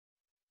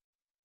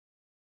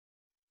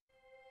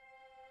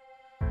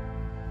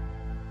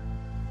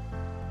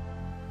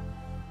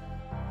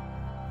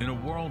In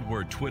a world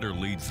where Twitter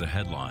leads the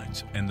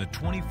headlines and the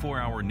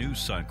 24-hour news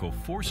cycle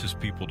forces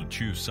people to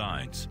choose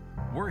sides,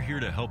 we're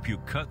here to help you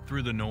cut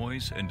through the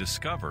noise and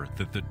discover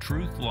that the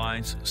truth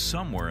lies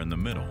somewhere in the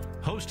middle.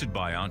 Hosted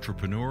by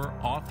entrepreneur,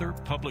 author,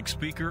 public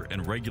speaker,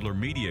 and regular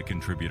media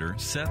contributor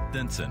Seth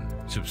Denson.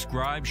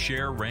 Subscribe,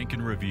 share, rank,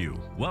 and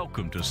review.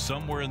 Welcome to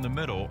Somewhere in the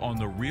Middle on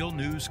the Real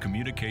News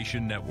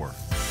Communication Network.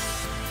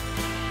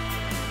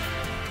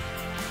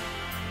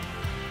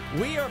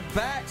 We are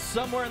back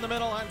somewhere in the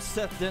middle. I'm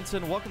Seth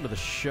Denson. Welcome to the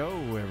show,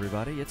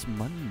 everybody. It's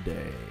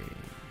Monday.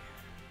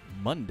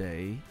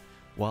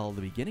 While the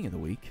beginning of the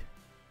week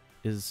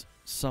is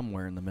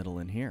somewhere in the middle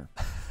in here.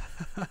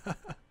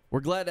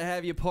 We're glad to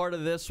have you part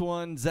of this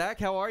one. Zach,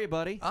 how are you,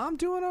 buddy? I'm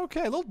doing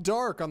okay. A little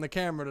dark on the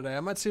camera today. I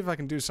might see if I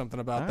can do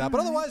something about that.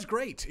 But otherwise,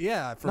 great.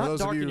 Yeah, for not those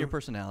dark of you... in your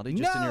personality,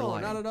 just in your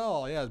lighting. No, not at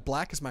all. Yeah,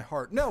 black is my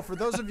heart. No, for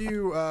those of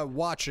you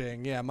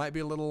watching, yeah, it might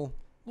be a little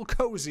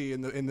cozy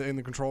in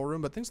the control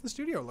room, but things in the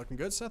studio are looking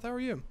good. Seth, how are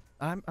you?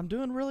 I'm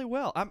doing really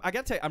well. I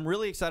got to tell you, I'm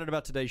really excited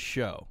about today's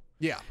show.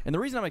 Yeah. And the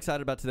reason I'm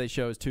excited about today's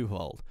show is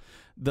twofold.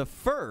 The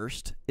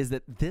first is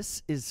that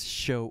this is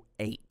show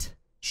 8.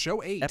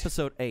 Show 8.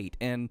 Episode 8.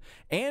 And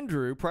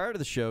Andrew, prior to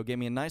the show, gave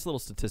me a nice little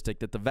statistic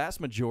that the vast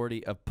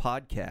majority of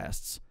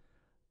podcasts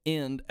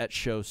end at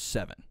show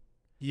 7.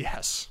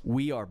 Yes.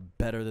 We are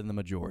better than the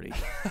majority.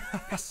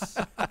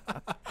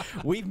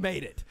 We've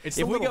made it. If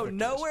we go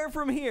nowhere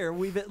from here,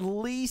 we've at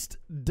least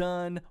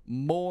done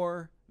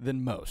more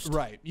than most.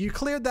 Right. You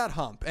cleared that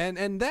hump,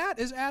 and that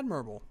is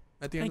admirable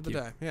at the end of the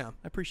day. Yeah.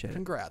 I appreciate it.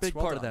 Congrats. Big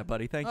well part done. of that,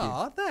 buddy. Thank you.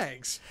 Aw,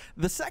 thanks.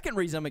 The second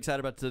reason I'm excited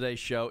about today's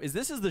show is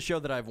this is the show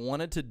that I've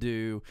wanted to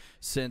do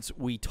since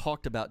we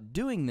talked about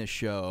doing this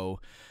show,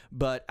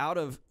 but out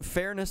of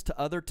fairness to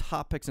other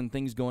topics and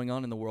things going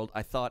on in the world,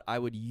 I thought I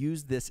would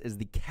use this as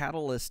the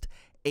catalyst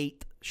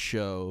 8th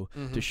show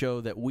to show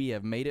that we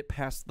have made it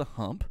past the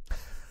hump,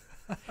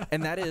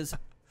 and that is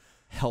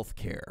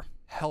healthcare.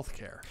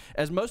 Healthcare.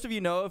 As most of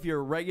you know, if you're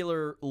a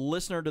regular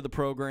listener to the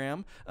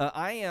program,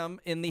 I am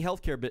in the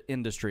healthcare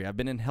industry. I've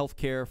been in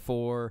healthcare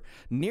for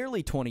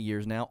nearly 20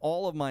 years now.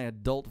 All of my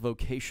adult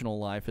vocational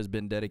life has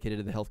been dedicated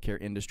to the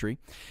healthcare industry,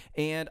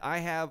 and I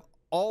have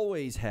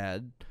always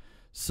had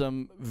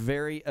some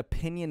very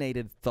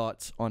opinionated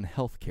thoughts on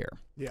healthcare.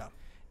 Yeah.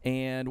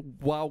 And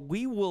while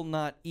we will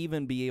not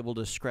even be able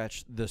to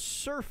scratch the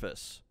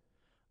surface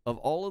of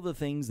all of the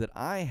things that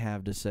I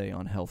have to say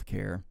on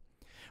healthcare,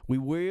 we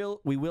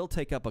will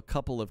take up a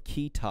couple of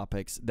key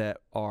topics that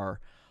are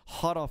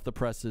hot off the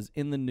presses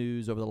in the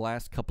news over the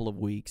last couple of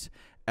weeks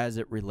as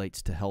it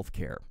relates to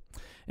healthcare.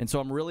 And so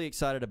I'm really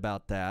excited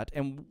about that.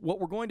 And what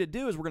we're going to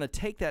do is we're going to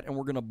take that and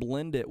we're going to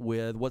blend it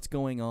with what's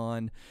going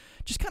on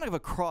just kind of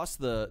across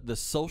the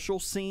social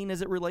scene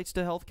as it relates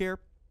to healthcare.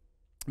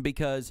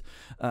 Because,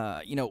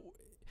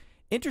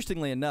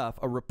 interestingly enough,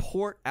 a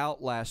report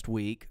out last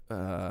week,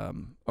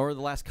 or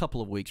the last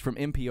couple of weeks from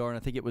NPR, and I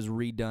think it was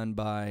redone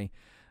by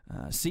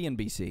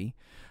CNBC,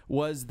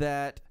 was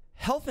that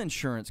health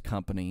insurance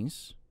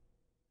companies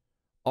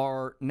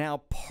are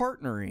now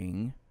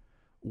partnering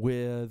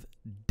with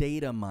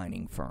data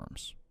mining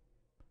firms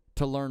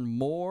to learn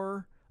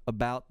more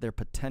about their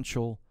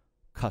potential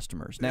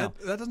customers. Now,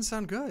 that doesn't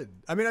sound good.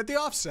 I mean, at the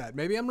offset,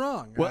 maybe I'm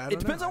wrong. Well, it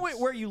depends on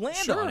where you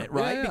land on it,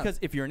 right? Yeah. Because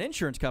if you're an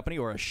insurance company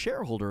or a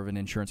shareholder of an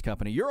insurance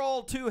company, you're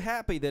all too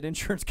happy that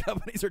insurance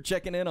companies are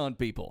checking in on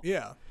people.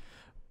 Yeah.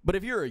 But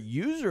if you're a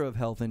user of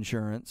health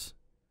insurance,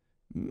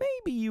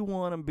 maybe you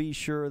want to be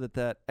sure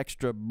that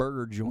extra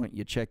burger joint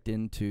you checked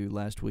into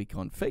last week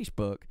on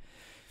Facebook,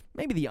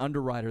 maybe the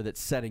underwriter that's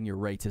setting your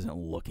rates isn't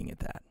looking at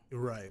that.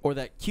 Right. Or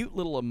that cute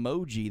little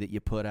emoji that you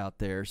put out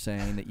there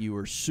saying that you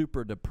were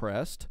super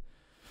depressed.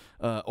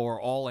 Or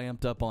all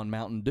amped up on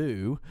Mountain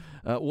Dew,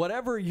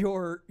 whatever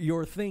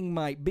your thing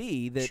might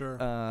be, that Sure.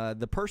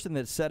 The person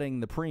that's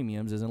setting the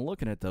premiums isn't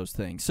looking at those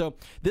things. So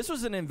this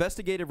was an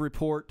investigative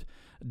report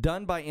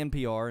done by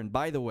NPR. And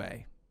by the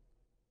way,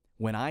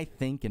 when I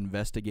think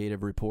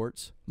investigative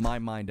reports, my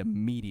mind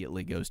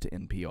immediately goes to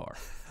NPR.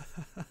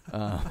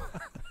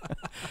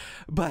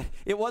 But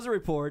it was a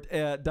report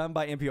done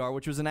by NPR,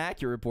 which was an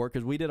accurate report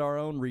because we did our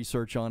own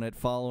research on it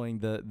following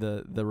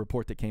the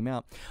report that came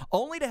out,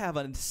 only to have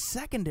a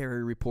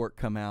secondary report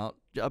come out,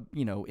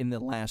 in the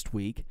last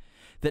week,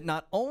 that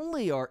not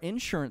only are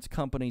insurance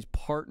companies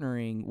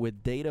partnering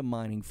with data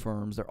mining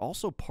firms, they're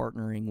also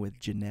partnering with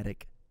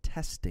genetic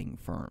testing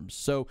firms.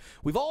 So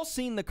we've all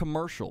seen the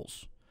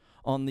commercials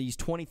on these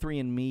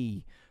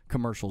 23andMe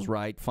commercials,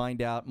 right?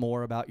 Find out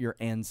more about your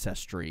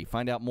ancestry.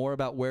 Find out more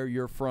about where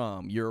you're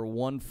from. You're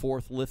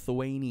 1/4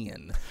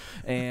 Lithuanian.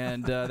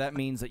 And that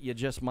means that you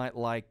just might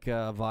like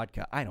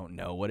vodka. I don't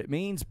know what it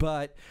means,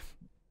 but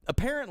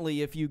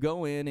apparently if you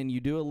go in and you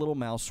do a little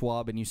mouse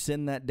swab and you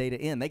send that data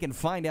in, they can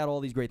find out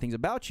all these great things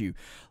about you.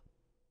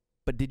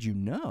 But did you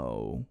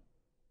know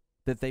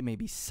that they may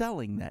be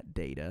selling that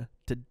data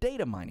to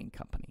data mining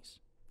companies?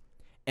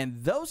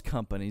 And those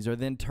companies are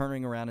then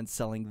turning around and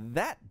selling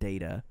that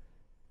data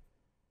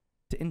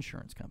to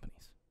insurance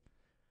companies.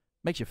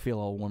 Makes you feel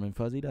all warm and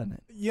fuzzy, doesn't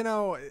it? You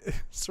know,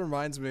 this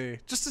reminds me,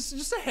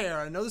 just a hair.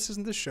 I know this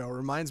isn't this show. It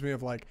reminds me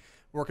of like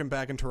working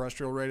back in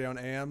terrestrial radio and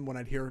AM when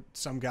I'd hear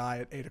some guy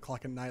at 8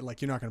 o'clock at night,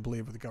 like, you're not going to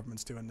believe what the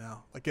government's doing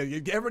now. Like,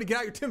 everybody get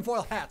out your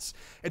tinfoil hats.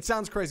 It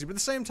sounds crazy. But at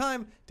the same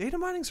time, data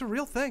mining's a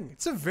real thing.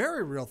 It's a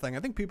very real thing. I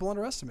think people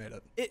underestimate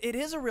it. It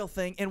is a real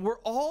thing, and we're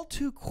all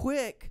too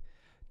quick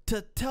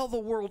to tell the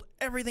world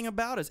everything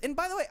about us. And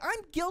by the way, I'm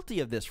guilty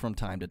of this from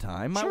time to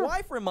time. My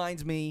wife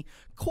reminds me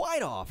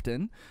quite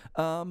often,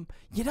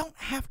 you don't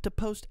have to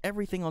post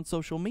everything on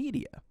social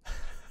media.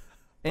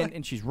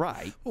 And she's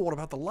right. Well, what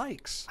about the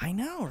likes? I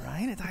know,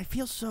 right? I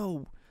feel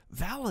so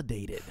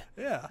validated.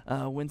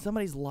 Yeah. When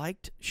somebody's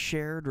liked,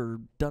 shared,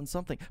 or done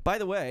something. By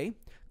the way,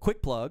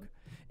 quick plug.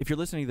 If you're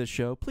listening to this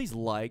show, please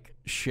like,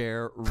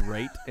 share,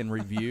 rate, and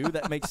review.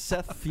 That makes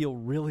Seth feel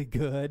really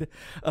good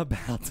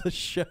about the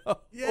show.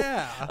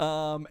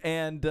 Yeah.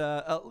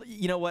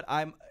 You know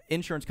what?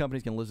 Insurance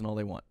companies can listen all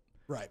they want.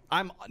 Right.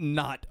 I'm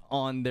not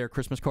on their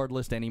Christmas card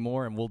list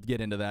anymore, and we'll get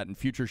into that in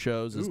future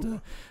shows as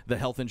to the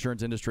health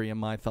insurance industry and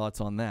my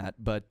thoughts on that.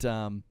 But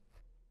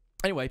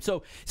anyway,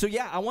 so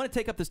yeah, I want to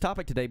take up this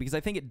topic today because I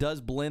think it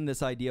does blend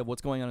this idea of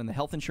what's going on in the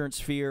health insurance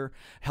sphere,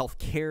 health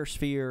care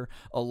sphere,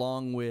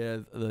 along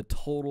with the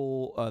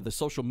total, the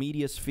social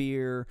media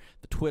sphere,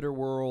 the Twitter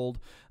world,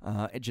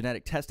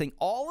 genetic testing.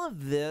 All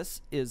of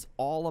this is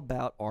all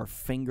about our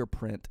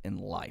fingerprint in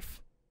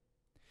life.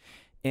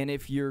 And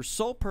if your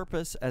sole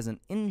purpose as an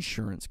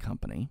insurance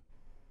company,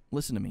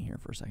 listen to me here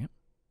for a second,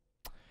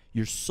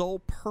 your sole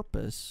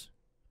purpose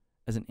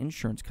as an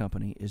insurance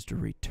company is to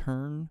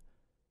return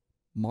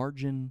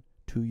margin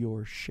to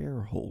your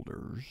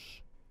shareholders,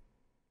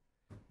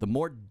 the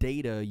more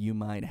data you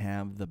might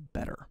have, the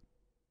better.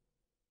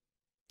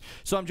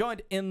 So I'm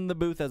joined in the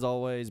booth, as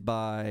always,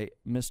 by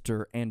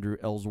Mr. Andrew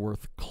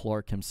Ellsworth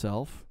Clark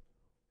himself.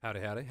 Howdy,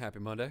 howdy. Happy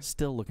Monday.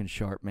 Still looking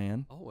sharp,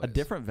 man. Always. A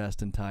different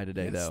vest and tie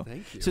today, though.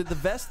 Thank you. So the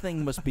vest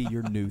thing must be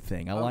your new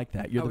thing. I like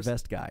that. You're the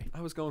vest guy. I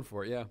was going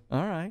for it, yeah.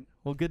 All right.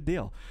 Well, good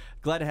deal.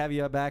 Glad to have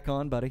you back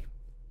on, buddy.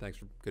 Thanks.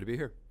 Good to be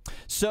here.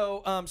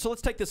 So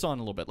let's take this on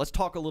a little bit. Let's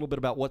talk a little bit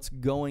about what's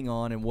going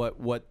on and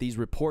what these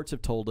reports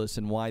have told us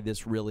and why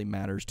this really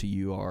matters to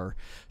you, our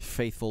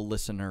faithful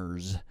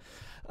listeners.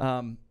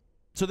 So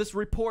this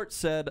report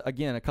said,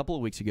 again, a couple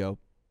of weeks ago,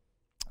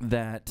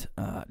 that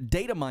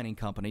data mining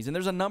companies, and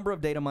there's a number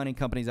of data mining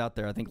companies out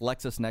there. I think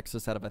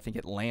LexisNexis out of,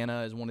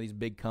 Atlanta is one of these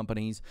big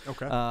companies.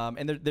 Okay.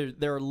 And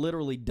there are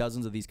literally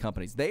dozens of these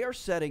companies. They are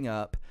setting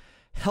up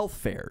health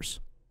fairs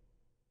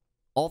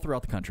all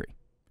throughout the country.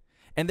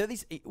 And they're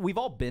these. We've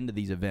all been to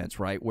these events,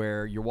 right,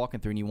 where you're walking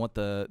through and you want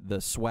the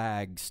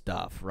swag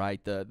stuff, right,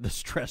 the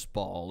stress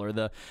ball or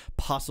the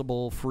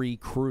possible free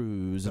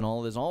cruise and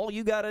all this. All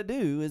you got to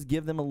do is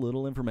give them a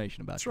little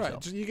information about yourself.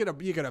 That's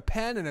right. You get a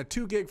pen and a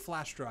 2 gig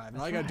flash drive. And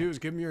all you got to do is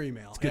give them your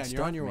email. It's good stuff,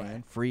 you're on your man.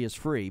 way. Free is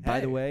free.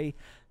 By the way,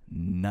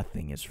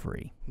 nothing is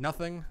free.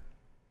 Nothing?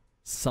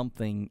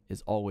 Something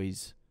is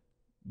always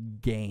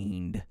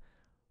gained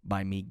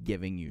by me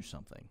giving you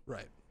something.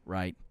 Right.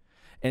 Right?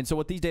 And so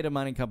what these data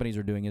mining companies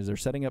are doing is they're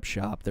setting up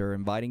shop. They're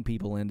inviting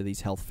people into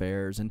these health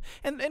fairs. And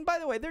by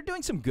the way, they're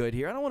doing some good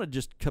here. I don't want to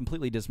just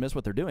completely dismiss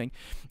what they're doing.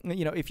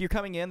 You know, if you're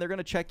coming in, they're going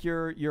to check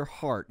your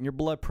heart and your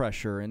blood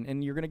pressure,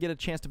 and you're going to get a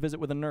chance to visit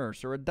with a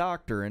nurse or a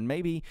doctor and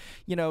maybe,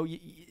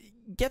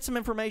 get some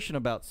information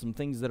about some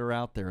things that are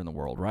out there in the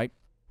world, right?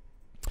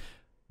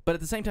 But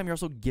at the same time, you're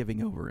also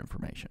giving over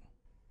information.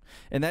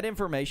 And that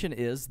information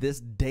is this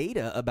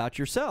data about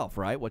yourself,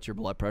 right? What's your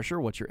blood pressure?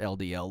 What's your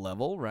LDL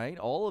level, right?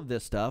 All of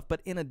this stuff.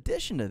 But in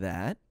addition to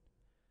that,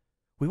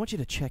 we want you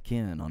to check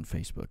in on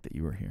Facebook that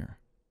you were here.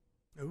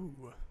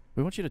 Ooh.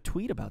 We want you to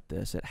tweet about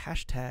this at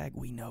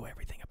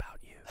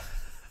 #WeKnowEverythingAboutYou.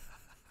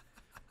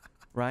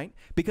 Right?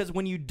 Because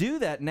when you do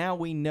that, now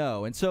we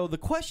know. And so the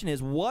question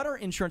is, what are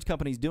insurance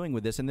companies doing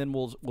with this? And then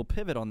we'll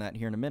pivot on that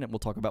here in a minute. We'll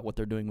talk about what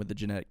they're doing with the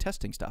genetic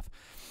testing stuff.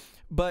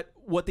 But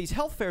what these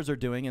health fairs are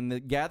doing and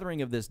the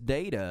gathering of this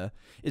data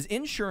is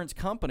insurance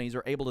companies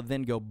are able to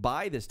then go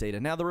buy this data.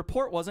 Now, the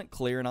report wasn't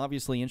clear, and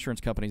obviously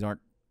insurance companies aren't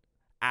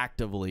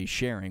actively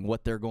sharing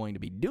what they're going to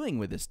be doing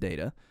with this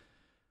data.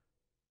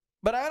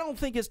 But I don't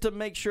think it's to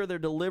make sure they're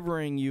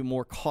delivering you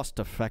more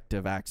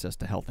cost-effective access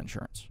to health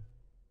insurance.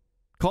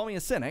 Call me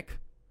a cynic,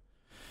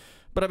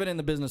 but I've been in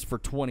the business for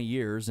 20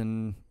 years,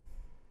 and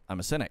I'm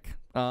a cynic.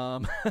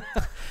 And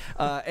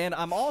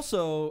I'm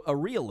also a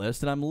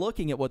realist, and I'm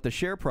looking at what the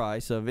share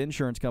price of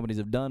insurance companies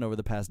have done over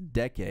the past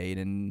decade,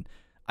 and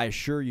I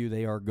assure you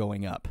they are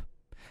going up.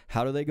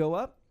 How do they go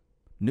up?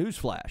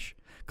 Newsflash.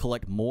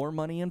 Collect more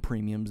money in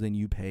premiums than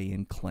you pay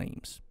in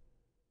claims.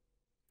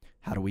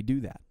 How do we do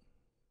that?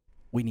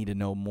 We need to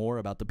know more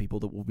about the people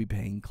that we'll be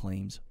paying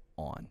claims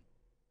on.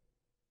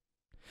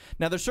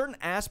 Now, there's certain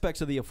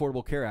aspects of the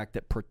Affordable Care Act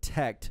that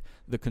protect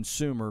the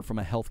consumer from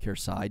a healthcare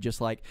side,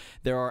 just like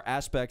there are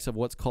aspects of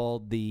what's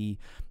called the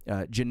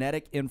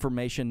Genetic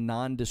Information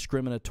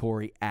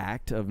Non-Discriminatory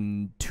Act of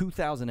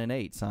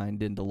 2008,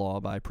 signed into law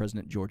by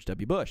President George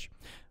W. Bush.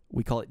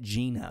 We call it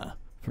GINA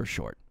for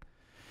short.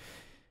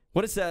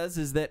 What it says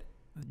is that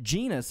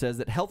Gina says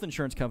that health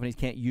insurance companies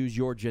can't use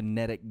your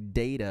genetic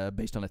data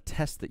based on a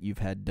test that you've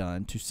had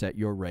done to set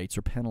your rates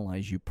or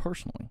penalize you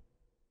personally.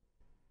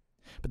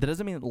 But that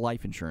doesn't mean that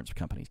life insurance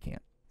companies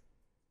can't.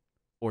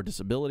 Or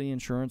disability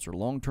insurance or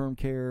long-term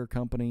care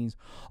companies.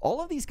 All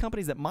of these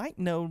companies that might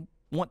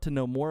want to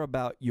know more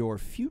about your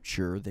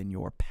future than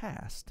your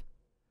past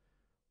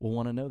will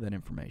want to know that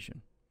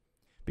information.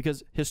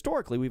 Because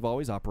historically, we've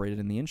always operated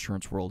in the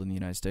insurance world in the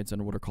United States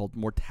under what are called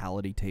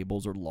mortality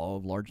tables or law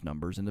of large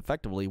numbers. And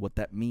effectively, what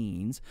that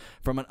means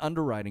from an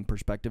underwriting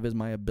perspective is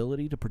my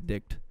ability to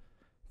predict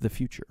the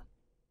future.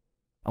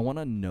 I want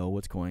to know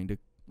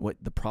what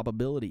the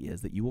probability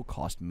is that you will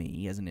cost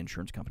me as an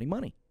insurance company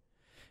money.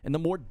 And the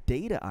more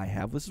data I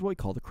have, this is what we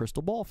call the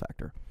crystal ball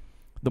factor.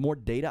 The more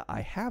data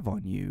I have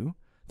on you,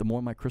 the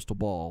more my crystal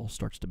ball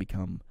starts to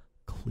become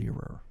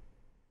clearer.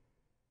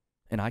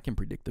 And I can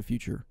predict the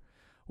future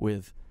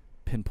with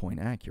pinpoint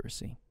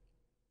accuracy.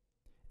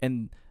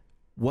 And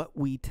what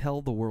we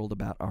tell the world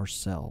about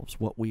ourselves,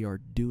 what we are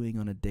doing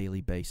on a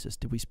daily basis.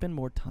 Did we spend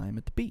more time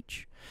at the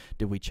beach?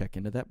 Did we check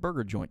into that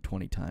burger joint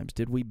 20 times?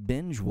 Did we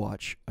binge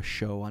watch a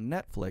show on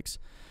Netflix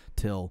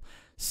till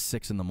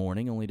 6 in the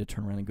morning only to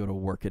turn around and go to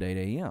work at 8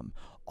 a.m.?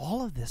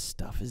 All of this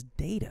stuff is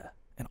data,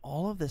 and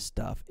all of this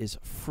stuff is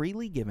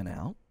freely given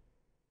out.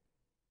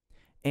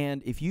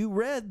 And if you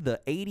read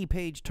the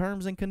 80-page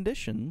terms and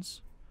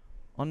conditions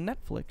on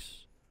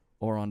Netflix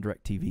or on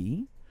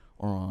DirecTV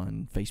or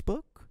on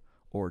Facebook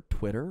or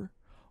Twitter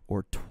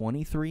or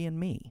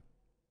 23andMe,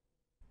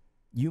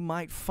 you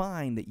might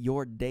find that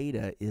your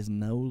data is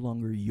no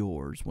longer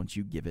yours once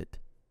you give it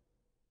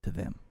to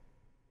them.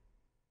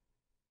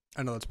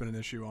 I know that's been an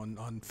issue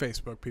on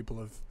Facebook. People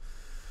have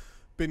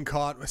been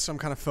caught with some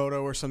kind of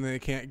photo or something they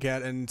can't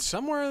get, and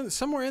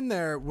somewhere in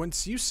there,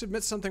 once you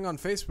submit something on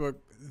Facebook,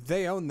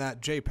 they own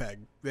that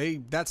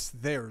JPEG. That's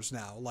theirs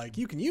now. Like,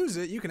 you can use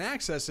it, you can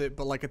access it,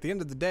 but like at the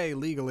end of the day,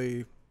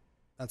 legally,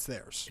 that's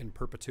theirs. In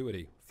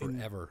perpetuity,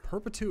 forever. In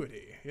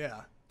perpetuity,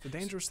 yeah. It's a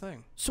dangerous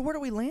thing. So where do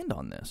we land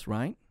on this,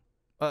 right?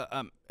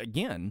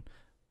 Again,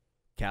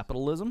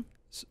 capitalism,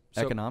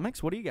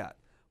 economics, what do you got?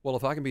 Well,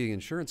 if I can be the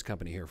insurance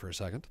company here for a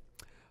second.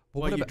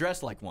 Well, you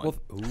dress like one.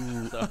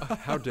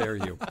 How dare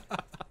you?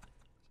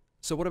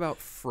 So what about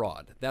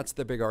fraud? That's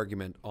the big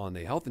argument on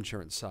the health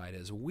insurance side.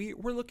 Is we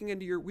look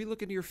into your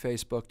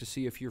Facebook to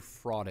see if you're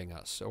frauding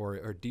us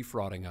or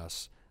defrauding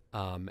us,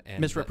 and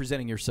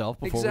misrepresenting yourself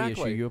before we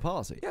issue you a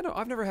policy. Yeah, no,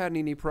 I've never had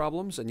any knee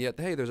problems, and yet,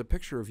 hey, there's a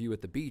picture of you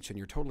at the beach, and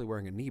you're totally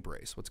wearing a knee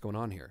brace. What's going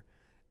on here?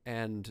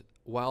 And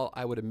while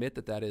I would admit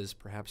that is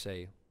perhaps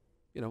a,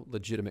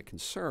 legitimate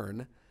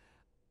concern,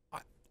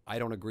 I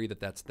don't agree that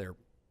that's their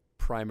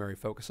primary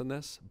focus on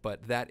this,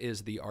 but that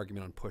is the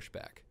argument on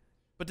pushback.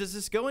 But does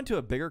this go into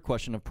a bigger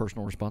question of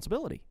personal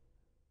responsibility?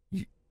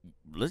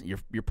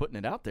 You're putting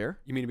it out there.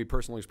 You mean to be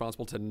personally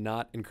responsible to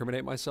not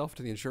incriminate myself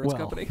to the insurance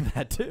company?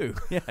 That too.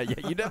 Yeah,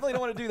 you definitely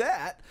don't want to do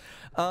that.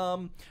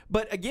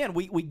 But again,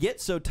 we get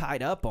so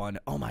tied up on,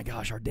 oh my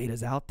gosh, our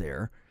data's out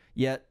there.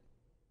 Yet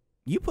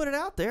you put it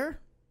out there.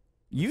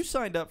 You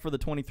signed up for the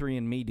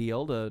 23andMe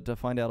deal to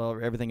find out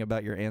everything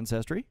about your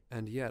ancestry.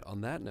 And yet, on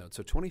that note,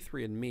 so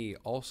 23andMe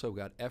also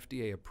got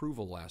FDA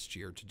approval last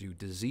year to do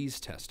disease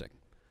testing.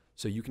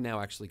 So you can now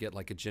actually get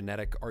like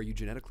are you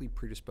genetically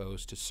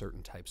predisposed to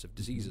certain types of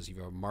diseases? You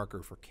have a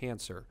marker for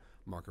cancer,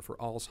 marker for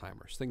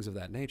Alzheimer's, things of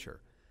that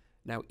nature.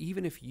 Now,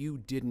 even if you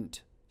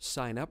didn't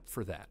sign up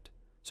for that,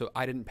 so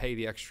I didn't pay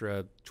the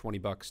extra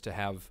 $20 to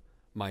have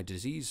my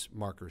disease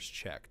markers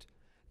checked,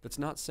 that's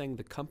not saying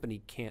the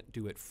company can't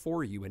do it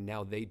for you, and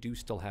now they do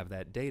still have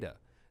that data.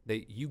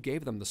 You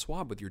gave them the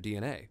swab with your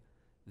DNA.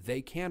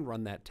 They can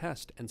run that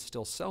test and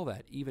still sell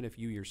that, even if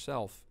you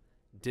yourself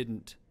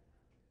didn't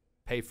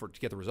pay to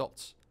get the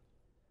results.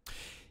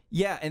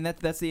 Yeah, and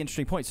that's the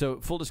interesting point. So,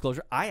 full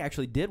disclosure, I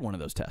actually did one of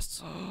those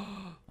tests.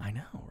 I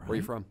know, right? Where are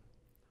you from?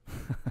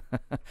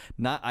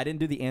 I didn't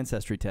do the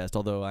ancestry test,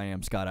 although I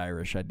am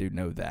Scott-Irish. I do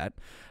know that.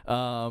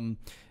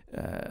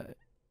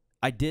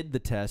 I did the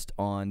test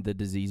on the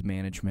disease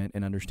management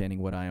and understanding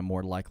what I am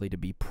more likely to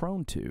be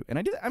prone to. And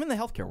I'm in the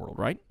healthcare world,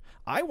 right?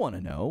 I want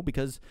to know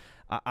because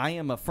I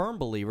am a firm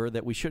believer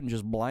that we shouldn't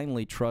just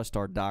blindly trust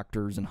our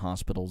doctors and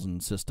hospitals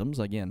and systems.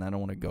 Again, I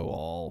don't want to go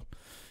all,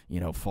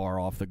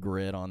 far off the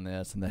grid on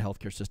this and the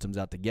healthcare system's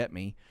out to get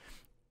me.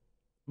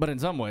 But in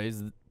some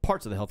ways,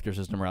 parts of the healthcare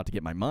system are out to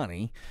get my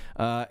money.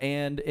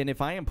 And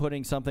if I am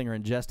putting something or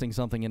ingesting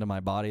something into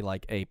my body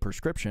like a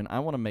prescription,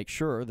 I want to make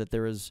sure that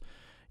there is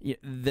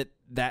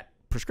that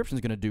prescription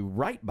is going to do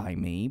right by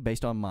me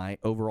based on my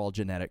overall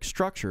genetic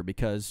structure,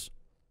 because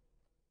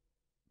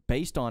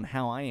based on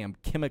how I am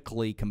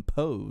chemically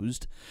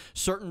composed,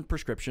 certain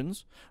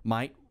prescriptions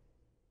might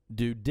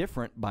do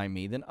different by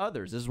me than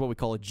others. This is what we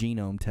call a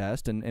genome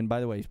test. And by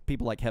the way,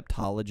 people like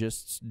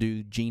hepatologists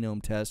do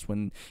genome tests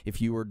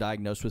if you were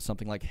diagnosed with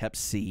something like Hep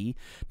C,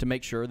 to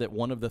make sure that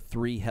one of the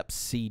 3 Hep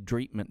C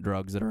treatment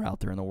drugs that are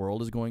out there in the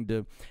world is going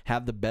to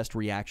have the best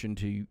reaction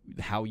to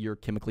how you're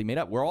chemically made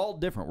up. We're all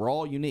different. We're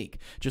all unique.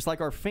 Just like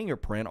our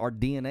fingerprint, our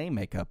DNA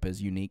makeup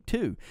is unique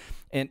too.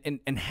 And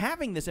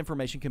having this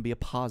information can be a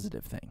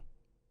positive thing.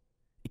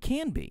 It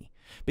can be.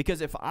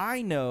 Because if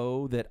I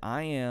know that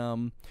I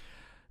am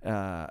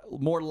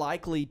more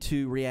likely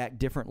to react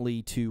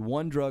differently to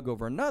one drug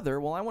over another,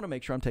 well, I want to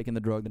make sure I'm taking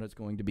the drug that is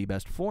going to be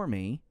best for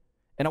me.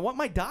 And I want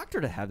my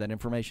doctor to have that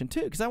information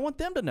too, because I want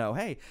them to know,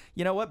 hey,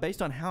 you know what?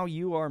 Based on how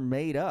you are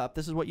made up,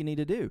 this is what you need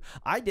to do.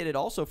 I did it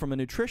also from a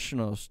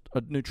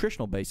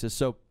nutritional basis.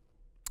 So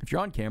if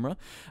you're on camera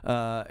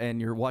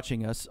and you're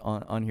watching us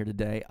on here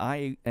today,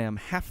 I am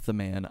half the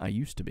man I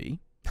used to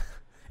be.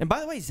 And by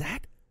the way,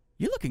 Zach,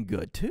 you're looking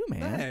good too,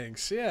 man.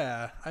 Thanks.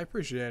 Yeah, I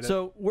appreciate it.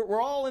 So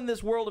we're all in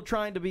this world of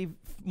trying to be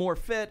more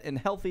fit and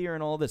healthier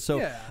and all this.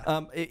 So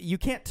you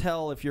can't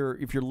tell if you're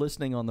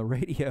listening on the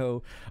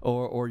radio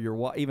or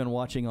you're even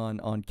watching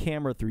on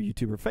camera through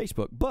YouTube or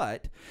Facebook.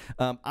 But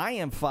I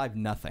am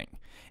 5'0".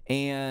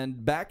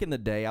 And back in the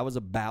day, I was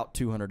about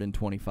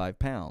 225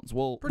 pounds.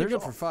 Well, pretty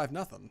good for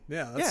 5'0".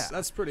 Yeah,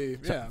 that's pretty.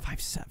 Yeah,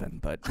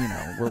 5'7", but you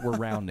know we're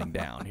rounding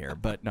down here.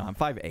 But no, I'm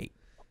 5'8".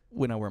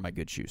 When I wear my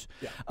good shoes.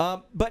 Yeah.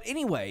 But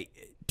anyway,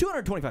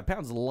 225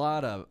 pounds is a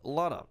lot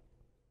of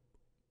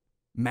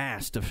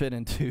mass to fit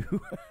into.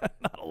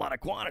 Not a lot of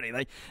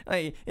quantity.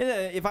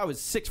 If I was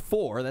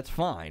 6'4", that's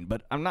fine,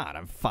 but I'm not.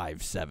 I'm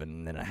 5'7"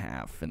 and a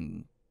half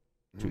and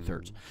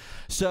 2/3.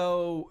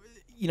 So,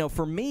 you know,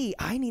 for me,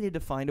 I needed to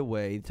find a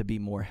way to be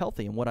more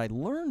healthy. And what I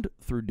learned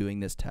through doing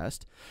this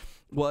test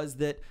was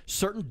that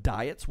certain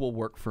diets will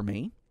work for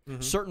me.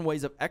 Mm-hmm. Certain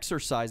ways of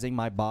exercising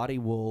my body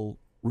will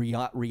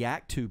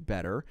react to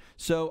better.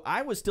 So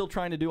I was still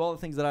trying to do all the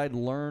things that I'd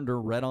learned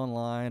or read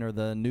online or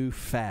the new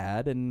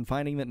fad, and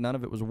finding that none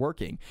of it was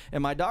working.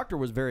 And my doctor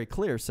was very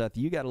clear, Seth,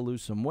 you got to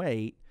lose some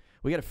weight.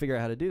 We got to figure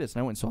out how to do this.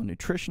 And I went and saw a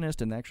nutritionist,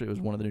 and actually it was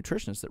one of the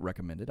nutritionists that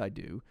recommended I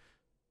do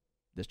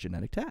this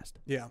genetic test.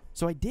 Yeah.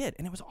 So I did,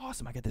 and it was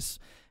awesome. I got this,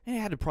 and it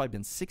had probably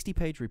been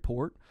 60-page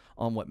report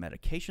on what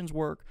medications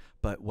work,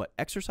 but what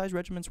exercise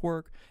regimens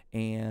work,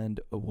 and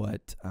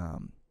what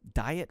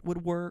diet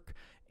would work.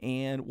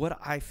 And what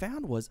I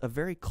found was a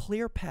very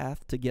clear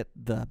path to get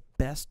the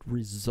best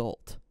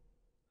result.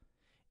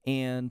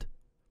 And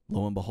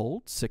lo and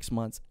behold, 6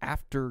 months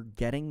after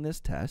getting this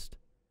test,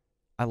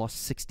 I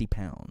lost 60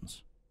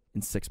 pounds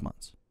in 6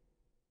 months.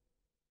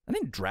 I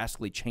didn't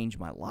drastically change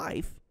my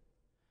life.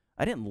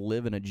 I didn't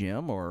live in a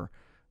gym or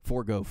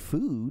forego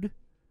food.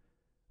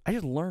 I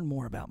just learned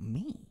more about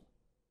me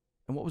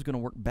and what was going to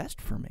work best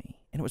for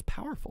me. And it was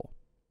powerful.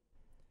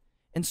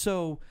 And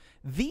so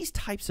these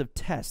types of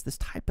tests, this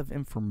type of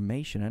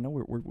information, I know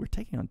we're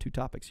taking on two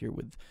topics here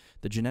with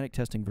the genetic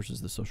testing versus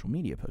the social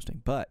media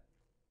posting, but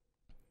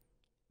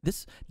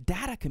this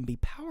data can be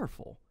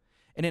powerful.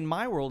 And in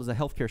my world as a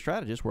healthcare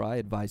strategist, where I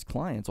advise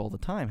clients all the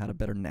time how to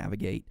better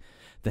navigate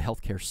the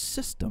healthcare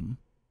system,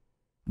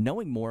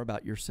 knowing more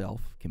about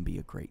yourself can be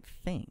a great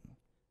thing.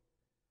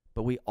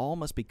 But we all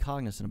must be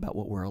cognizant about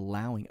what we're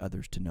allowing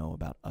others to know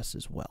about us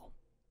as well.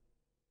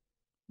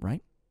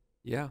 Right?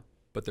 Yeah.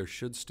 But there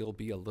should still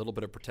be a little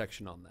bit of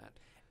protection on that.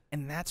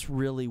 And that's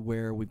really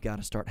where we've got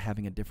to start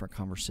having a different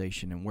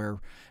conversation, and where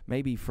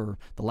maybe for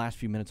the last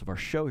few minutes of our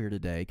show here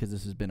today, because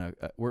this has been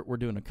we're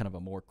doing a kind of a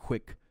more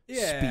quick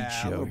speed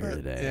show here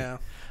today.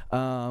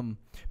 Yeah.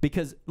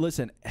 Because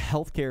listen,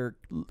 healthcare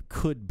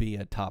could be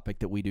a topic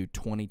that we do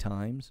 20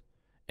 times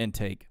and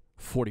take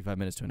 45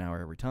 minutes to an hour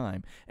every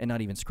time and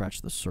not even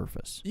scratch the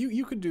surface.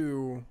 You could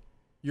do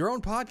your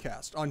own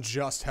podcast on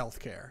just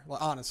healthcare. Well,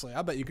 honestly,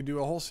 I bet you could do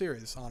a whole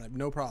series on it,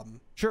 no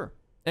problem. Sure,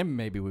 and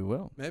maybe we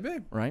will. Maybe,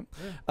 right?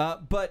 Yeah.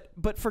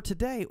 But for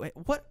today,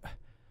 where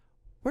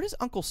does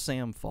Uncle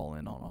Sam fall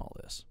in on all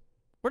this?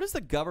 Where does the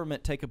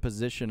government take a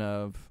position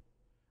of?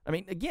 I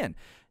mean, again,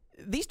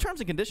 these terms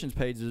and conditions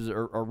pages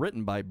are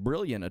written by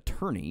brilliant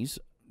attorneys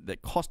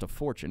that cost a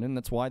fortune, and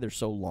that's why they're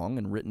so long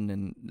and written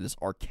in this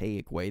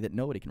archaic way that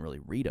nobody can really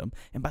read them.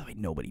 And by the way,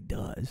 nobody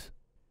does.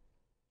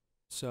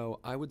 So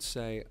I would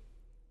say,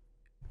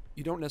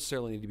 you don't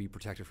necessarily need to be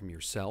protected from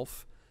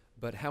yourself,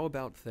 but how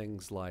about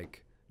things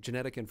like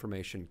genetic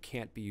information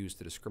can't be used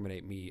to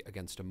discriminate me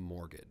against a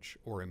mortgage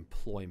or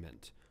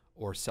employment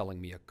or selling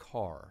me a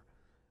car?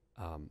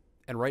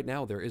 And right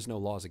now, there is no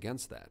laws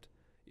against that.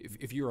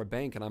 If you're a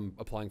bank and I'm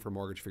applying for a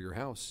mortgage for your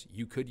house,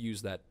 you could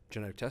use that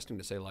genetic testing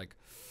to say, like,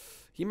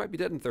 he might be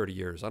dead in 30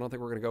 years. I don't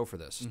think we're going to go for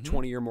this.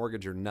 20-year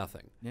mortgage or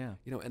nothing. Yeah.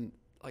 You know, and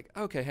like,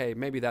 okay, hey,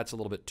 maybe that's a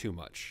little bit too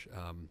much.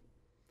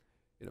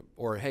 You know,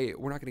 or hey,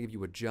 we're not going to give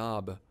you a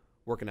job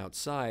working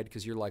outside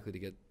because you're likely to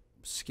get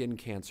skin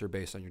cancer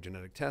based on your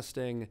genetic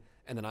testing,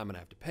 and then I'm going to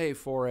have to pay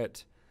for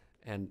it.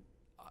 And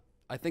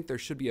I think there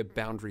should be a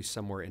boundary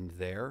somewhere in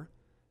there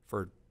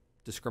for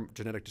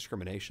genetic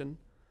discrimination.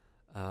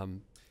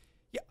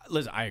 Yeah,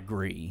 listen, I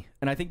agree.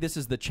 And I think this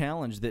is the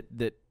challenge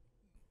that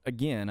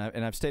again,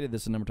 and I've stated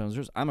this a number of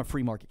times, I'm a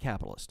free market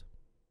capitalist,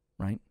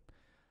 right?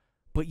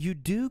 But you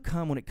do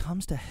when it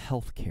comes to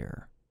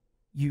healthcare,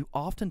 you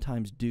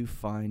oftentimes do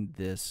find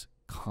this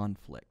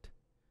conflict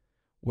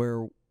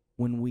where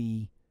when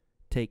we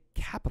take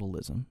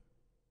capitalism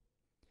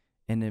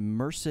and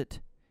immerse it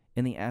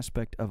in the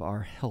aspect of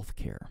our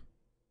healthcare,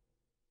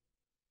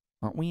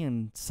 aren't we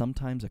in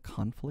sometimes a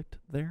conflict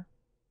there?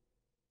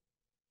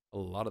 A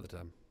lot of the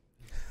time.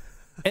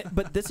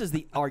 But this is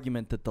the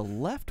argument that the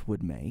left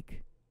would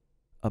make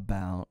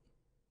about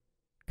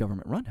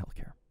government-run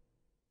healthcare,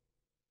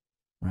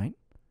 right?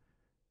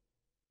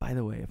 By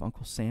the way, if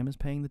Uncle Sam is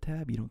paying the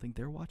tab, you don't think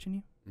they're watching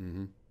you?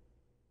 Mm-hmm.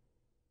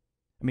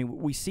 I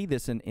mean, we see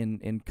this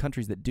in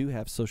countries that do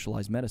have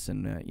socialized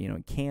medicine.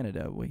 In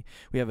Canada, we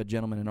have a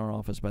gentleman in our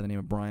office by the name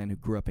of Brian who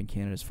grew up in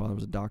Canada. His father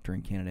was a doctor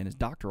in Canada, and his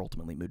doctor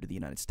ultimately moved to the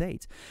United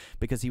States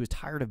because he was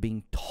tired of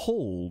being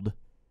told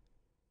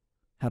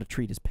how to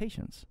treat his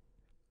patients.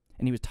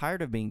 And he was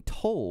tired of being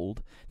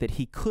told that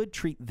he could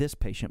treat this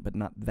patient but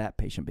not that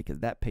patient because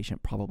that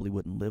patient probably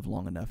wouldn't live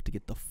long enough to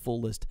get the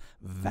fullest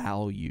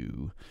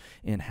value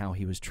in how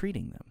he was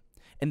treating them.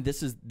 And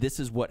this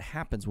is what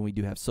happens when we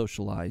do have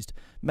socialized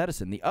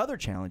medicine. The other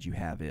challenge you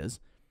have is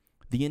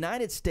the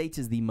United States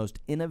is the most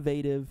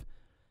innovative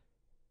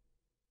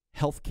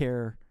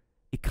healthcare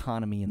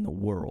economy in the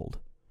world.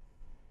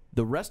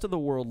 The rest of the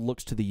world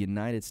looks to the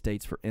United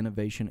States for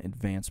innovation,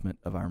 advancement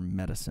of our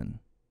medicine.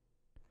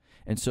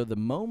 And so the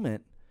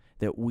moment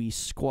that we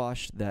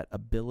squash that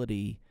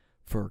ability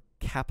for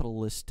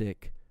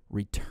capitalistic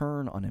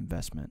return on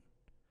investment,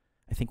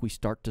 I think we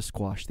start to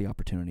squash the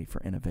opportunity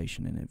for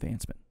innovation and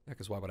advancement. Yeah,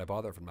 because why would I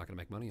bother if I'm not going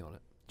to make money on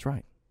it? That's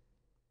right.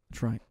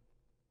 That's right.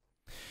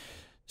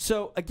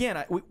 So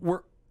again,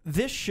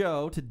 this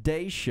show,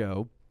 today's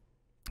show,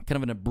 kind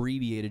of an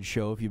abbreviated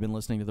show if you've been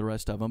listening to the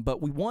rest of them,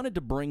 but we wanted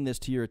to bring this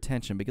to your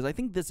attention because I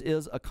think this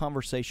is a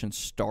conversation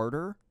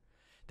starter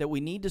that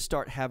we need to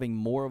start having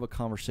more of a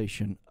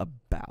conversation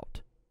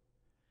about.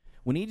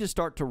 We need to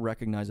start to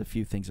recognize a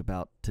few things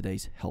about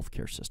today's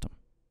healthcare system.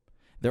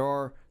 There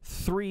are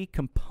 3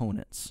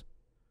 components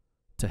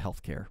to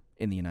healthcare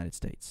in the United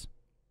States.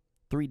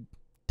 3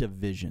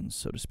 divisions,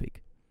 so to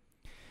speak.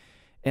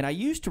 And I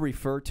used to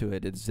refer to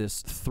it as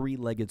this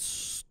 3-legged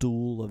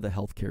stool of the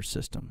healthcare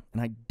system,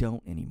 and I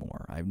don't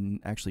anymore. I've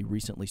actually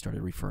recently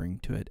started referring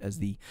to it as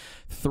the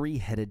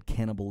 3-headed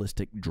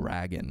cannibalistic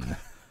dragon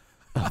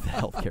of the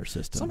healthcare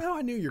system. Somehow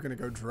I knew you were going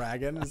to go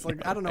dragon. It's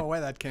like, I don't know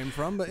where that came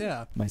from, but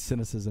yeah. My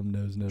cynicism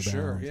knows no bounds.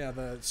 Sure, yeah,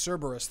 the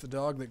Cerberus, the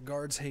dog that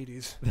guards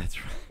Hades.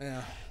 That's right.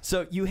 Yeah.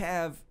 So you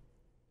have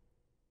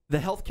the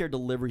healthcare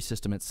delivery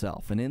system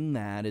itself, and in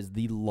that is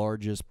the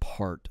largest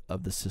part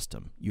of the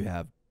system. You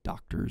have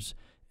doctors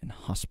and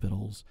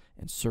hospitals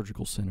and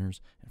surgical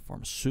centers and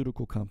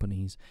pharmaceutical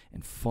companies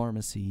and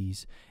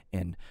pharmacies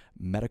and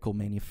medical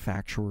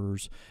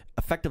manufacturers.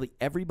 Effectively,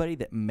 everybody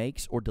that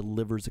makes or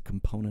delivers a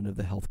component of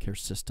the healthcare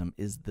system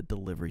is the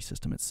delivery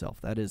system itself.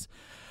 That is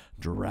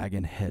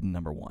dragon head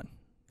number 1.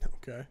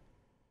 Okay.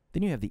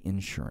 Then you have the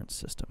insurance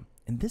system.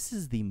 And this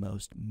is the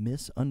most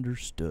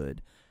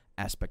misunderstood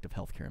aspect of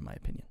healthcare, in my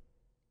opinion.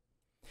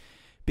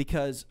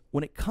 Because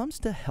when it comes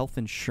to health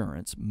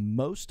insurance,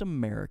 most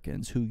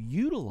Americans who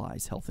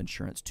utilize health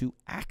insurance to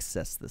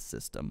access the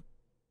system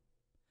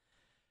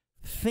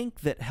think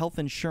that health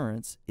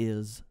insurance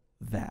is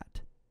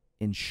that,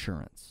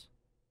 insurance.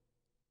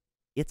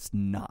 It's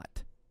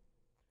not.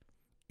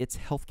 It's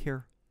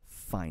healthcare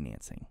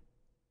financing.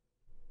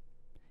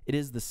 It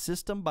is the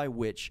system by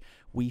which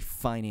we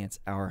finance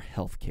our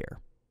healthcare.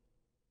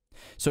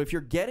 So if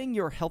you're getting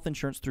your health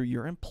insurance through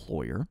your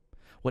employer,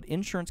 what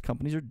insurance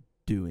companies are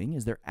doing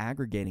is they're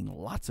aggregating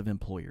lots of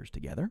employers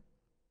together,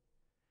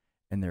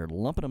 and they're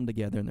lumping them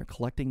together, and they're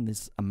collecting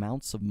these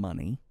amounts of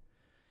money,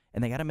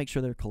 and they got to make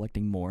sure they're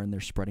collecting more, and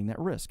they're spreading that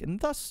risk, and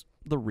thus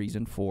the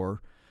reason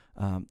for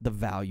the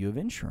value of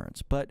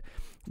insurance. But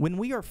when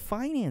we are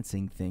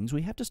financing things,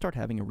 we have to start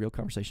having a real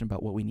conversation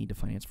about what we need to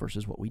finance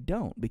versus what we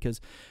don't,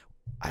 because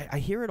I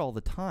hear it all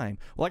the time.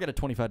 Well, I got a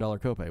 $25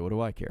 copay. What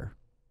do I care?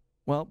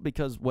 Well,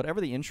 because whatever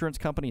the insurance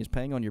company is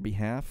paying on your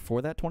behalf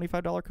for that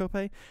 $25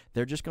 copay,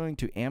 they're just going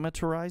to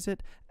amateurize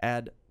it,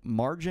 add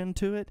margin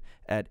to it,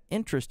 add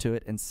interest to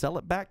it, and sell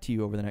it back to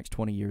you over the next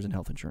 20 years in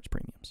health insurance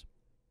premiums.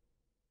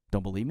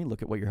 Don't believe me?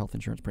 Look at what your health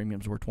insurance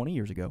premiums were 20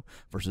 years ago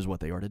versus what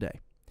they are today.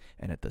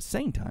 And at the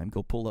same time,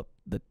 go pull up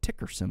the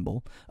ticker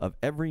symbol of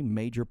every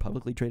major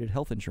publicly traded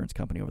health insurance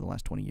company over the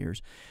last 20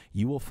 years.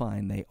 You will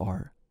find they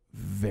are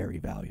very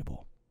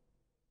valuable.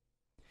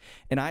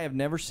 And I have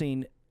never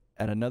seen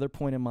at another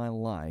point in my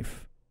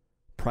life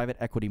private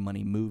equity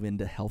money move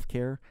into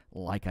healthcare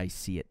like I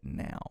see it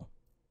now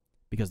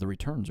because the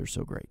returns are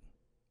so great.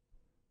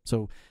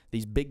 So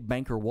these big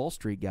banker Wall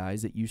Street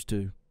guys that used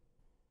to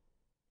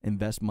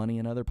invest money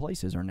in other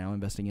places are now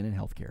investing it in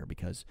healthcare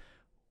because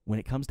when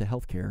it comes to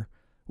healthcare,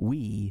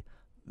 we,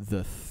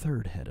 the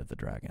 3rd head of the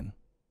dragon,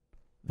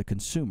 the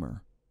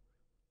consumer,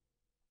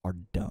 are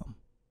dumb.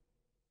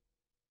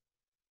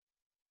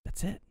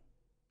 That's it.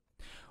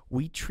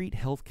 We treat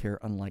healthcare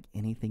unlike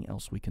anything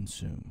else we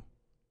consume.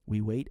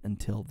 We wait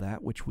until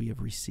that which we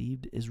have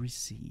received is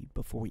received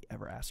before we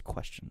ever ask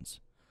questions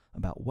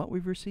about what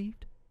we've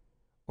received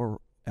or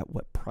at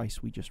what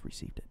price we just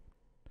received it.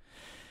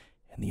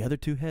 And the other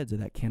 2 heads of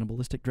that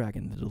cannibalistic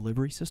dragon, the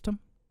delivery system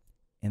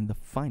and the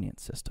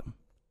finance system,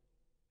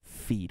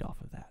 feed off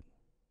of that.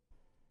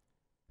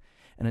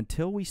 And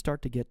until we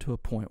start to get to a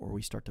point where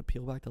we start to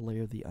peel back the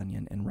layer of the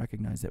onion and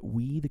recognize that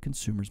we, the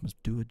consumers,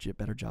 must do a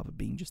better job of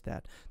being just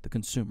that, the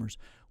consumers,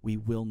 we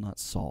will not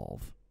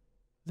solve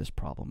this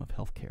problem of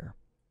healthcare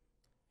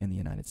in the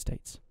United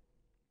States.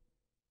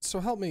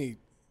 So help me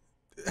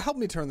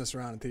turn this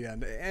around at the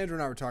end. Andrew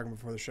and I were talking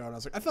before the show, and I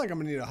was like, I feel like I'm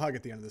gonna need a hug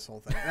at the end of this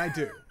whole thing, and I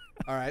do.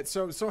 All right,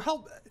 so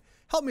help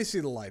me see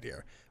the light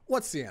here.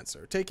 What's the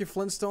answer? Take your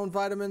Flintstone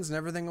vitamins and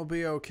everything will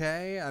be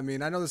okay? I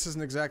mean, I know this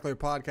isn't exactly a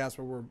podcast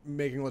where we're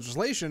making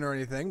legislation or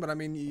anything, but I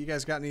mean, you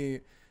guys got any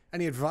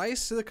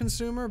advice to the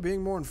consumer?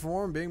 Being more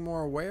informed, being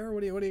more aware?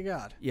 What do you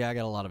got? Yeah, I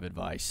got a lot of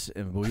advice,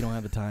 but we don't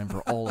have the time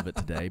for all of it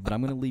today. But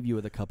I'm going to leave you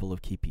with a couple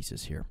of key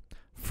pieces here.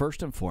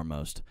 First and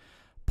foremost,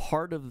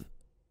 part of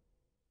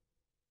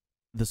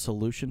the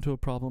solution to a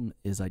problem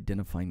is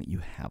identifying that you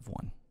have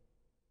one.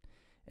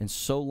 And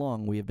so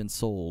long we have been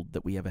sold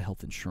that we have a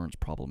health insurance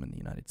problem in the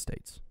United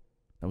States.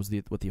 That was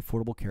what the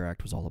Affordable Care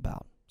Act was all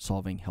about,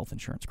 solving health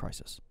insurance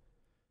crisis.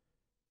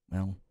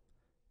 Well,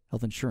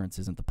 health insurance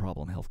isn't the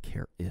problem. Health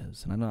care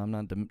is. And I know I'm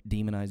not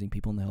demonizing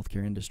people in the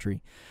healthcare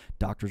industry.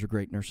 Doctors are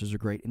great, nurses are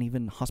great, and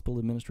even hospital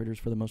administrators,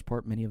 for the most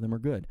part, many of them are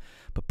good.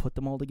 But put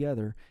them all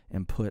together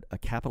and put a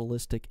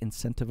capitalistic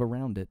incentive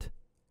around it,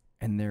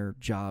 and their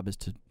job is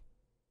to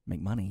make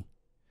money.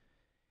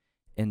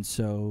 And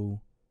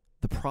so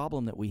the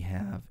problem that we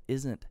have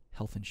isn't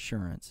health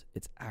insurance,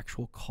 it's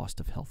actual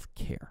cost of health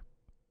care.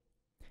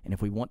 And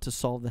if we want to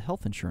solve the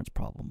health insurance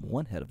problem,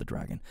 one head of the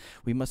dragon,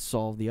 we must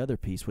solve the other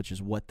piece, which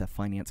is what the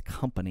finance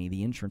company,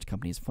 the insurance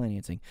company, is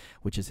financing,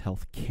 which is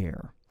health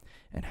care.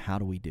 And how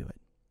do we do it?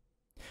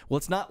 Well,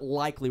 it's not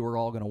likely we're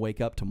all going to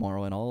wake up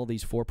tomorrow and all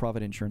these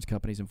for-profit insurance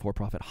companies and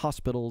for-profit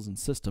hospitals and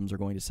systems are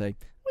going to say,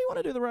 we want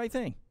to do the right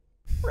thing.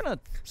 We're going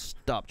to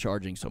stop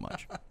charging so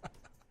much.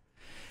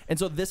 And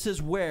so this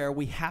is where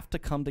we have to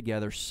come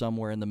together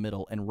somewhere in the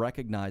middle and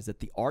recognize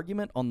that the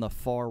argument on the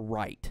far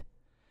right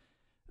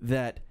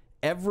that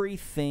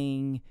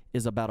everything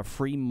is about a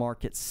free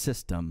market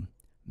system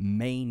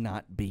may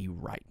not be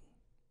right.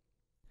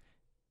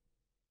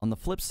 On the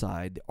flip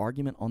side, the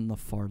argument on the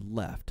far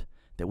left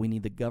that we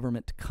need the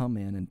government to come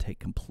in and take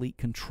complete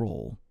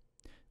control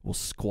will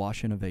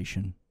squash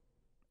innovation,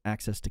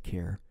 access to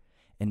care,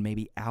 and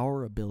maybe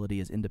our ability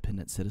as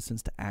independent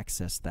citizens to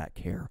access that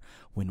care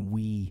when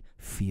we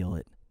feel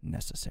it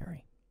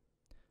necessary.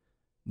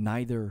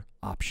 Neither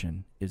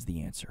option is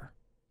the answer,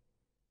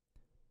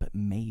 but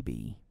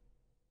maybe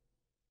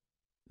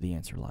the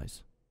answer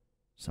lies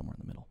somewhere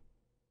in the middle.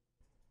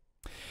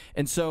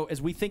 And so as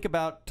we think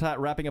about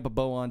wrapping up a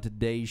bow on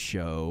today's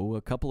show,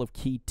 a couple of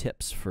key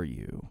tips for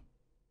you.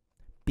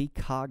 Be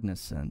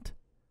cognizant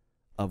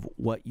of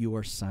what you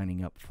are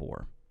signing up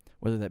for,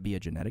 whether that be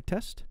a genetic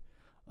test,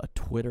 a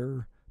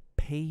Twitter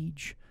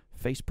page,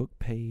 Facebook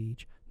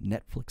page,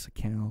 Netflix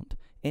account,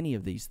 any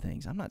of these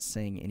things. I'm not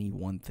saying any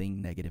one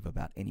thing negative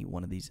about any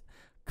one of these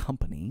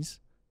companies.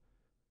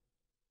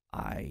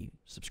 I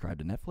subscribe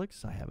to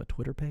Netflix, I have a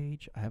Twitter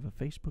page, I have a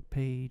Facebook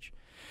page,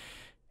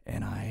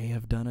 and I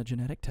have done a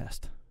genetic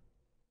test.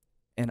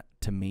 And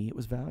to me, it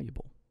was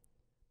valuable.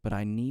 But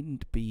I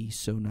needn't be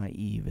so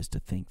naive as to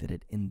think that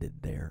it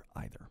ended there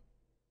either.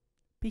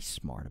 Be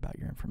smart about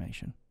your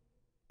information.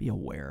 Be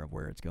aware of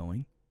where it's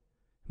going.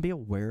 Be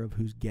aware of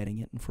who's getting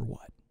it and for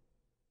what.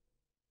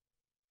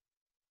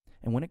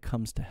 And when it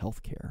comes to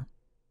healthcare,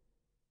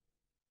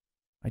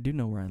 I do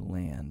know where I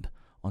land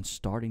on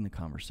starting the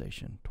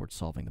conversation towards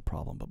solving the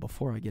problem. But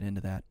before I get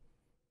into that,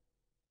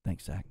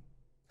 thanks, Zach.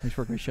 Thanks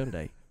for a great show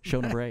today.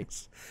 Show number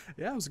 8.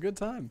 Yeah, it was a good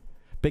time.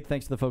 Big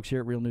thanks to the folks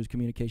here at Real News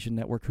Communication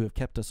Network who have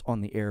kept us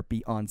on the air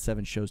beyond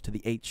 7 shows to the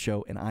 8th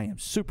show, and I am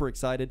super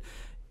excited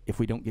if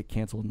we don't get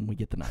canceled and we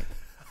get the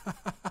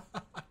 9th.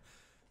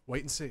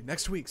 Wait and see.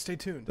 Next week, stay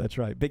tuned. That's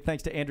right. Big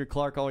thanks to Andrew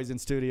Clark, always in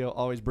studio,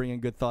 always bringing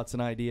good thoughts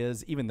and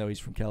ideas. Even though he's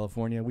from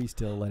California, we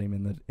still let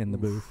him in the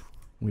booth.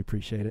 We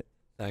appreciate it.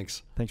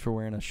 Thanks. Thanks for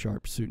wearing a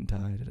sharp suit and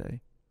tie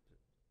today.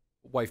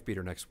 Wife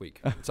beater next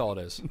week. That's all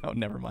it is. No,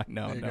 never mind.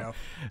 There you go.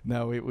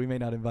 No, we may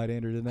not invite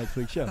Andrew to next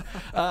week's show.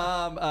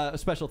 A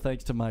special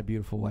thanks to my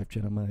beautiful wife,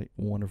 Jenna, my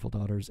wonderful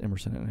daughters,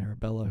 Emerson and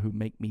Arabella, who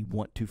make me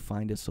want to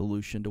find a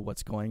solution to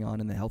what's going on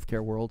in the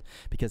healthcare world,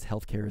 because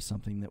healthcare is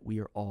something that we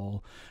are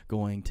all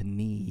going to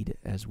need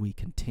as we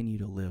continue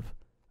to live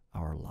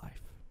our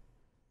life.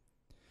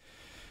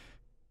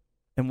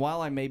 And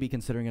while I may be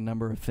considering a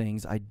number of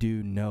things, I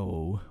do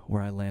know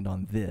where I land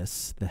on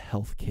this, the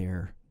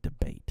healthcare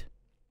debate.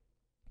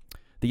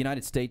 The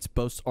United States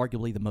boasts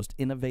arguably the most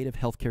innovative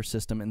healthcare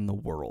system in the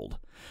world.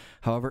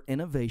 However,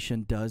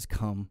 innovation does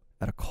come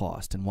at a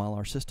cost, and while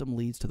our system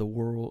leads the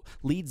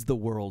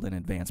world in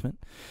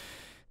advancement,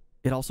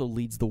 it also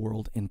leads the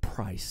world in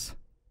price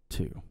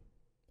too.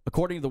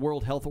 According to the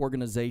World Health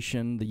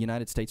Organization, the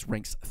United States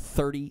ranks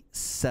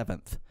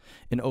 37th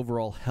in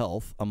overall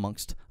health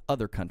amongst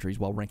other countries,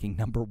 while ranking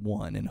number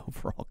 1 in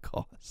overall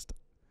cost.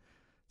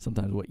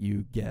 Sometimes what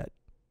you get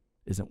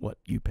isn't what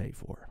you pay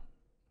for.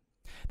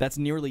 That's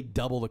nearly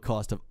double the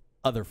cost of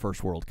other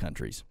first world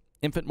countries.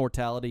 Infant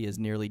mortality is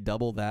nearly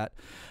double that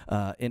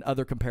in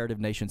other comparative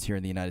nations here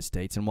in the United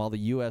States. And while the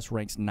U.S.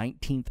 ranks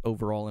 19th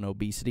overall in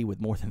obesity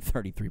with more than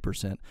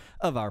 33%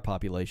 of our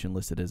population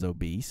listed as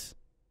obese,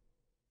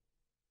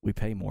 we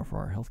pay more for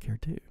our health care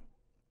too.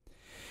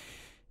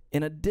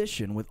 In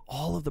addition, with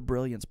all of the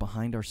brilliance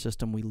behind our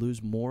system, we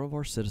lose more of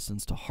our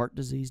citizens to heart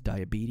disease,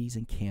 diabetes,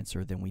 and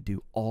cancer than we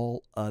do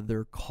all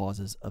other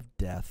causes of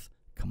death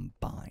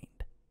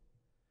combined.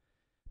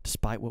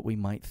 Despite what we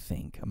might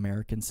think,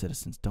 American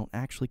citizens don't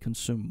actually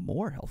consume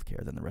more health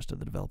care than the rest of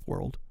the developed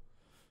world.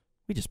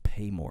 We just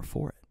pay more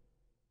for it.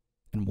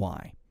 And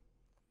why?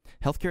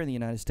 Healthcare in the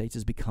United States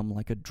has become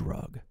like a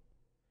drug.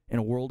 In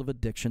a world of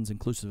addictions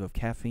inclusive of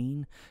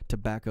caffeine,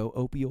 tobacco,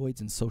 opioids,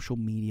 and social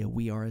media,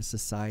 we are a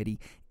society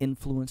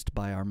influenced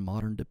by our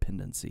modern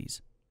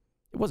dependencies.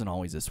 It wasn't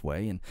always this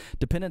way, and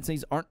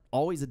dependencies aren't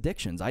always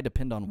addictions. I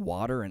depend on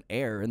water and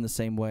air in the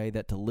same way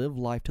that to live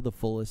life to the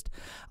fullest,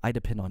 I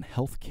depend on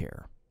health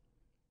care.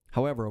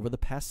 However, over the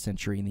past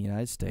century in the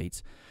United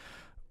States,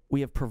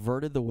 we have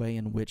perverted the way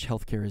in which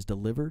healthcare is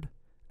delivered,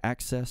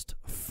 accessed,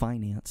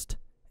 financed,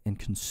 and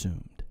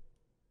consumed.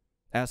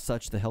 As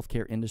such, the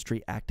healthcare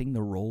industry, acting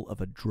the role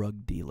of a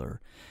drug dealer,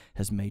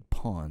 has made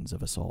pawns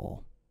of us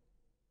all.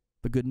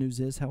 The good news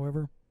is,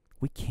 however,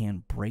 we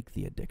can break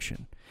the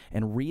addiction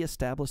and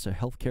reestablish a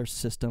healthcare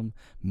system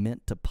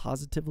meant to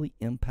positively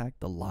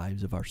impact the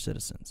lives of our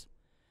citizens.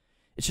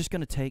 It's just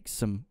going to take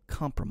some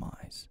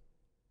compromise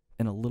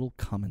and a little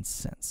common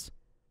sense.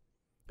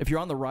 If you're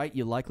on the right,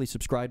 you likely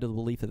subscribe to the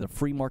belief that a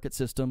free market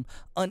system,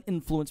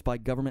 uninfluenced by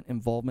government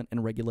involvement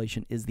and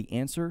regulation, is the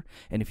answer.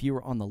 And if you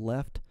are on the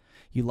left,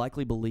 you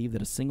likely believe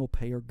that a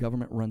single-payer,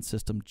 government-run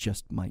system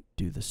just might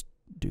do the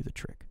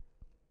trick.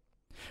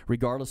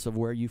 Regardless of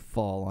where you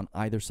fall on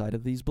either side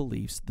of these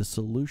beliefs, the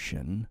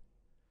solution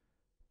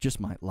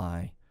just might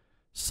lie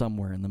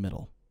somewhere in the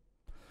middle.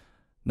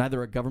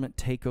 Neither a government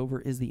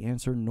takeover is the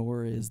answer,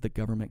 nor is the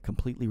government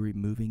completely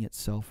removing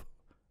itself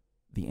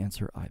the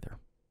answer either.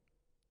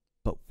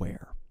 But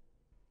where?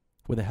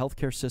 With a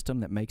healthcare system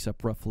that makes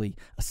up roughly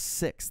a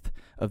sixth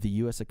of the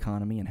U.S.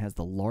 economy and has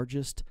the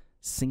largest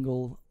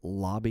single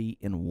lobby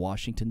in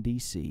Washington,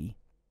 D.C.,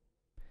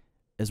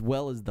 as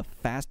well as the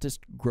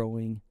fastest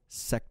growing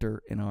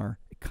sector in our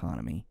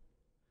economy,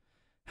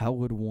 how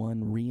would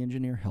one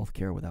re-engineer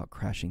healthcare without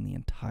crashing the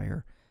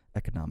entire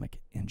economic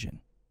engine?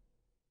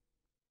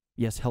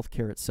 Yes,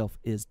 healthcare itself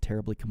is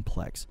terribly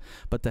complex,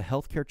 but the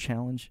healthcare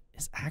challenge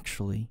is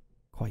actually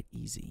quite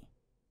easy.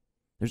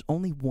 There's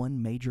only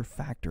one major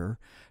factor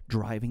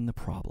driving the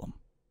problem: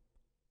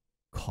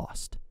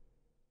 cost.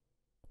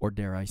 Or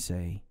dare I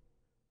say,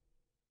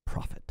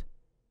 profit.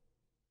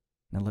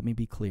 Now let me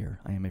be clear,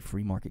 I am a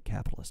free market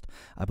capitalist.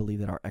 I believe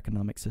that our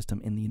economic system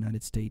in the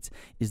United States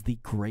is the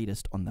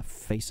greatest on the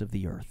face of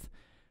the earth,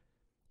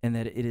 and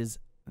that it is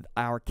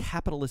our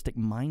capitalistic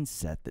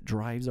mindset that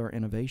drives our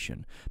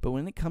innovation. But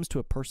when it comes to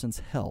a person's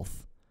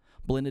health,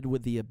 blended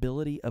with the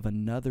ability of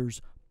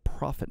another's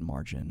profit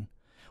margin,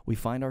 we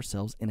find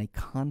ourselves in a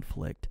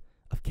conflict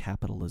of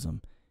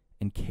capitalism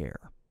and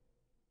care.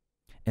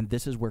 And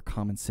this is where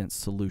common sense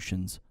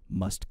solutions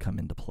must come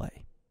into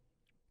play.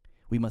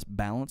 We must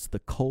balance the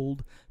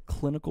cold,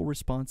 clinical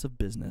response of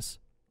business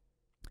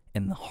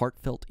and the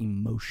heartfelt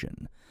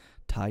emotion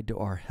tied to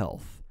our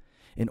health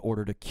in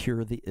order to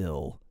cure the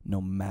ill, no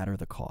matter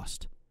the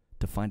cost,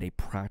 to find a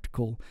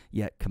practical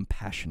yet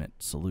compassionate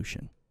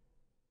solution.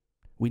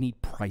 We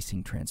need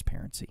pricing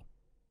transparency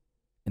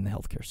in the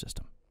healthcare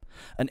system.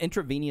 An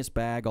intravenous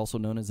bag, also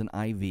known as an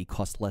IV,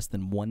 costs less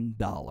than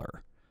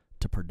 $1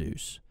 to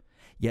produce,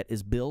 yet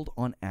is billed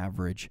on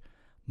average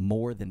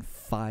more than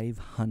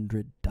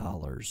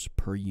 $500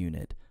 per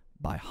unit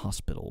by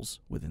hospitals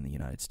within the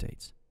United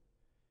States.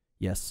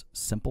 Yes,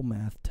 simple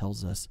math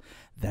tells us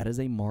that is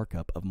a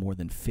markup of more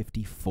than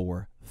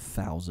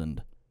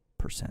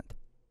 54,000%.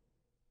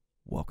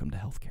 Welcome to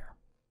healthcare.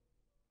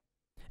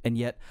 And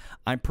yet,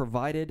 I'm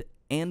provided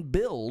and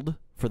billed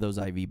for those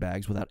IV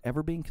bags without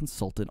ever being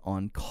consulted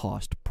on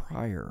cost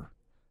prior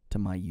to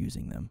my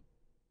using them,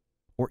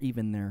 or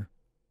even their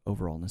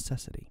overall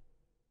necessity.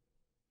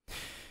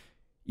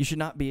 You should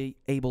not be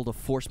able to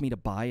force me to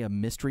buy a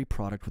mystery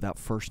product without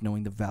first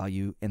knowing the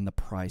value and the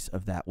price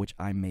of that which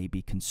I may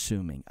be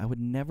consuming. I would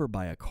never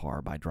buy a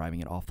car by driving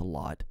it off the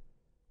lot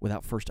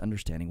without first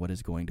understanding what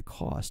it's going to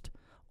cost,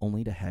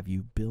 only to have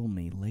you bill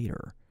me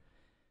later.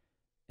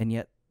 And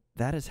yet,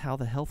 that is how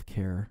the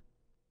healthcare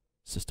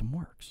system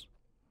works.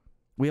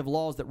 We have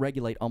laws that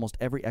regulate almost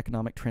every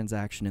economic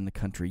transaction in the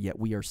country, yet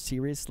we are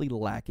seriously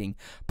lacking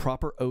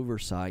proper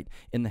oversight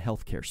in the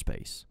healthcare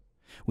space.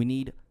 We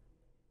need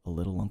a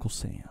little Uncle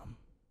Sam.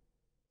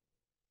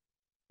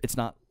 It's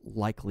not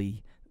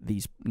likely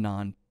these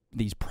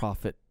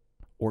profit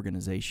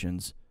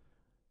organizations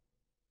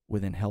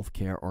within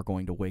healthcare are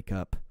going to wake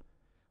up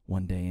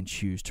one day and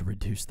choose to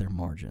reduce their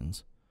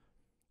margins.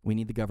 We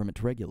need the government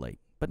to regulate,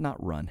 but not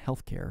run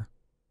healthcare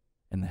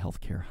and the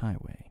healthcare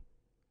highway.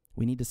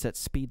 We need to set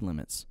speed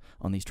limits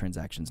on these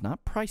transactions,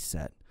 not price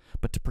set,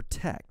 but to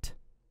protect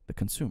the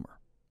consumer.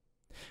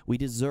 We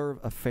deserve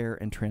a fair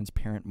and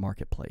transparent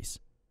marketplace.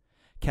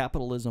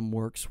 Capitalism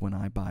works when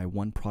I buy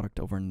one product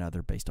over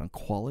another based on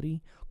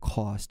quality,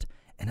 cost,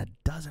 and a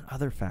dozen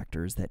other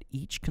factors that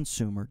each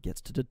consumer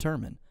gets to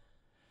determine.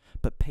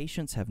 But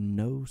patients have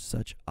no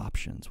such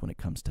options when it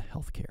comes to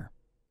healthcare.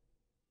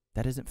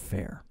 That isn't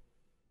fair.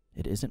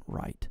 It isn't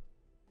right.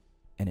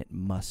 And it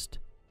must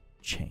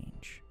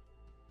change.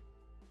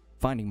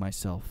 Finding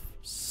myself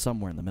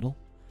somewhere in the middle,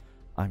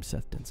 I'm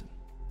Seth Denson.